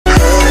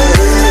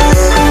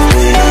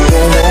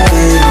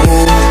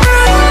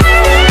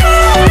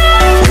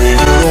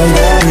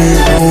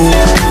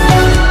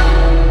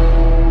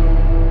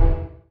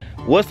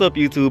What's up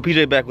YouTube?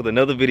 PJ back with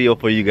another video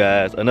for you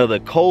guys. Another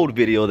cold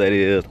video that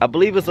is. I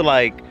believe it's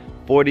like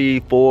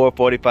 44,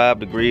 45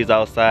 degrees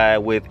outside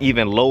with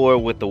even lower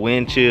with the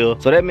wind chill.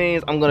 So that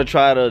means I'm gonna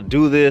try to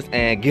do this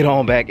and get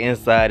on back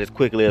inside as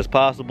quickly as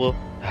possible.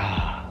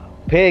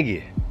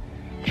 Peggy,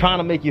 trying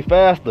to make you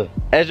faster.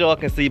 As y'all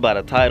can see by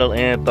the title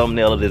and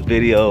thumbnail of this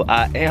video,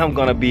 I am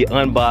gonna be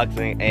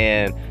unboxing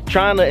and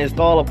trying to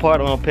install a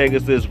part on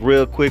Pegasus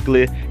real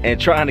quickly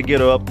and trying to get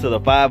her up to the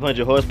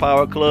 500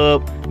 horsepower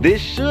club. This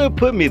should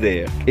put me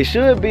there. It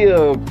should be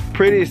a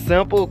pretty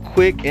simple,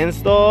 quick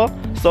install.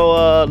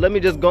 So let me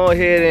just go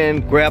ahead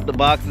and grab the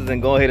boxes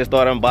and go ahead and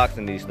start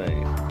unboxing these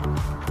things.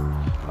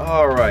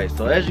 Alright,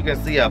 so as you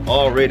can see, I've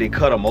already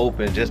cut them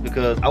open just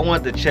because I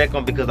wanted to check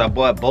them because I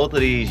bought both of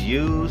these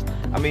used.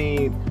 I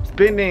mean,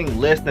 spending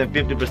less than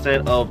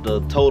 50% of the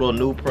total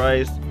new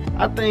price,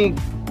 I think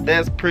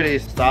that's pretty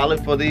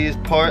solid for these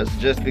parts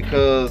just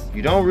because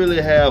you don't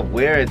really have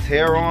wear and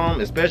tear on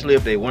them, especially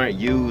if they weren't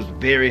used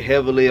very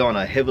heavily on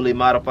a heavily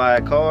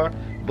modified car.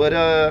 But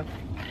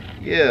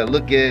yeah,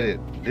 look at it.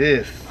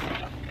 This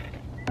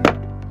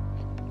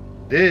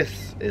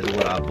is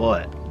what I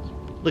bought.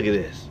 Look at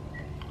this.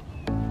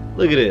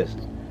 Look at this.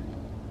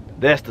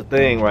 That's the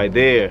thing right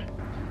there.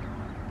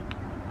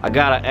 I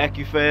got an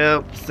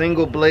Accufab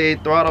single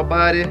blade throttle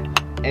body,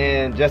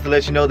 and just to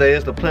let you know, there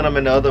is the Plenum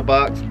in the other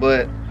box.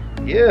 But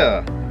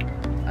yeah,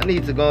 I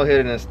need to go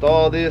ahead and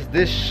install this.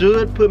 This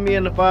should put me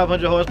in the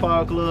 500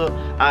 horsepower club.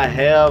 I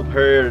have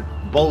heard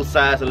both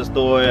sides of the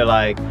story,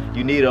 like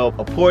you need a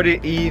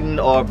ported Eden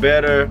or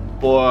better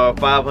for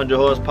 500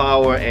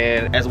 horsepower,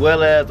 and as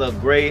well as a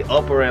great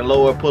upper and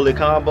lower pulley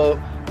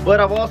combo. But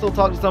I've also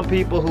talked to some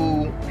people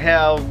who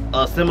have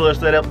a similar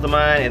setup to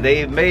mine and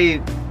they've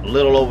made a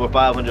little over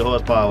 500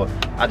 horsepower.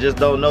 I just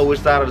don't know which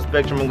side of the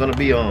spectrum I'm gonna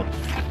be on.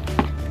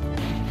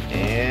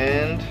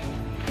 And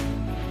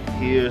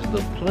here's the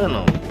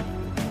Plenum.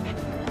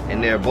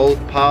 And they're both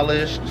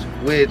polished,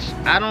 which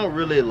I don't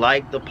really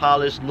like the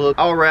polished look.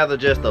 I would rather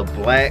just a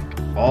black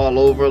all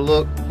over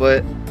look,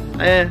 but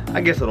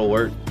I guess it'll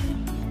work.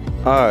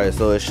 Alright,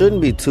 so it shouldn't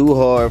be too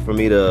hard for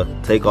me to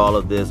take all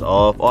of this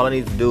off. All I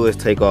need to do is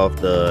take off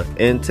the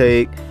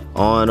intake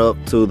on up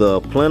to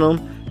the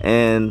Plenum.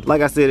 And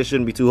like I said, it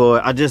shouldn't be too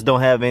hard. I just don't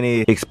have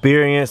any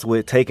experience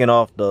with taking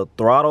off the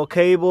throttle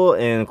cable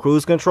and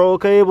cruise control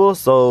cable.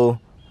 So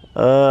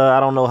I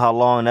don't know how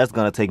long that's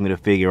gonna take me to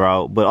figure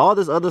out. But all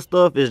this other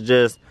stuff is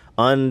just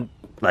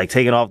like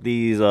taking off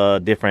these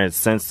different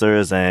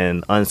sensors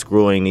and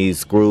unscrewing these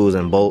screws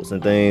and bolts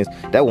and things.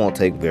 That won't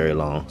take very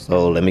long.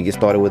 So let me get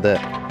started with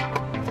that.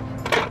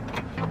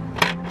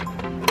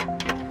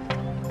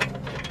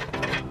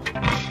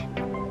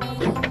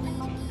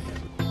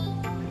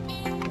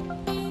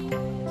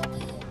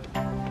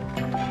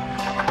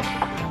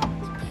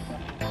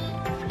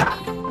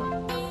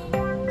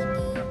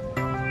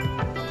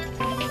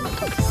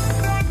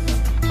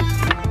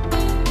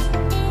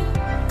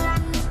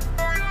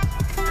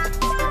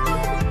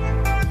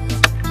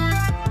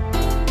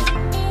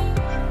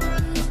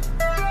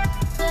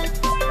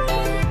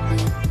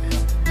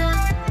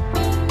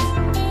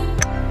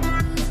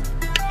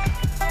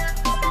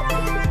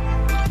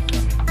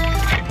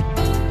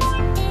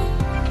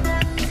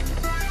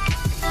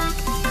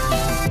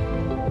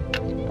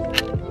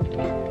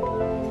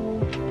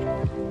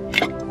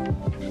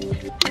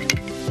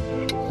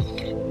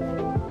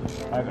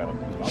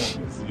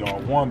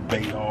 One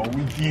bait all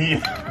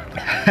weekend.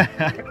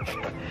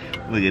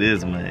 Look at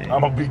this, man.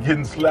 I'm gonna be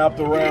getting slapped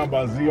around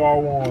by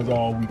ZR1s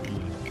all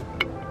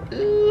weekend.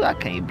 Ooh, I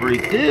can't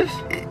break this.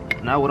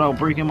 Not without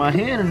breaking my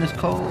hand in this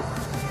cold.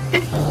 You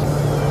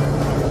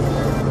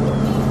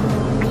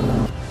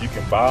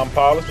can buy them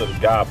polished or the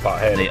guy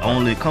had They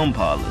only come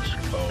polished.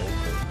 Oh,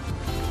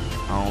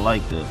 okay. I don't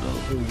like that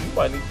though. Dude, you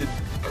might need to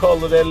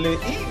color that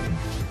little Eden.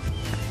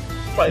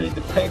 You might need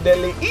to paint that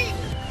little Eden.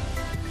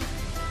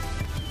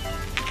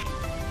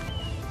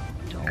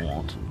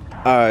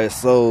 Alright,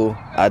 so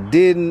I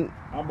didn't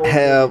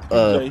have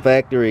a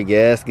factory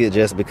gasket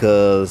just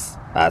because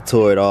I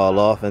tore it all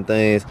off and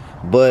things,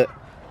 but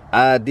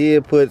I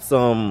did put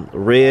some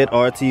red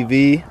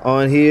RTV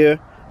on here,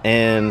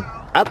 and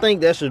I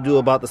think that should do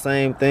about the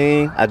same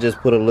thing. I just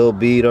put a little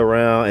bead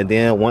around, and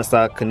then once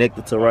I connect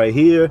it to right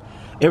here,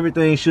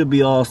 everything should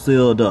be all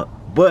sealed up.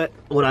 But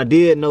what I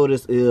did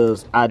notice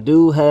is I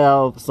do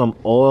have some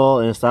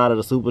oil inside of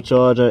the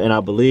supercharger, and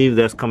I believe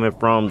that's coming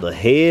from the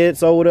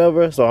heads or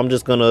whatever. So I'm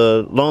just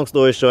gonna, long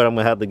story short, I'm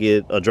gonna have to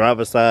get a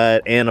driver's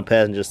side and a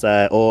passenger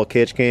side oil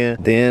catch can.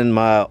 Then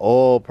my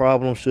oil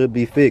problem should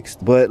be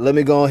fixed. But let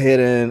me go ahead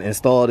and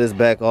install this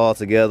back all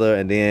together,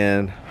 and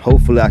then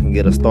hopefully I can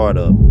get a start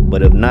up.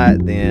 But if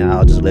not, then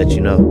I'll just let you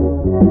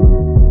know.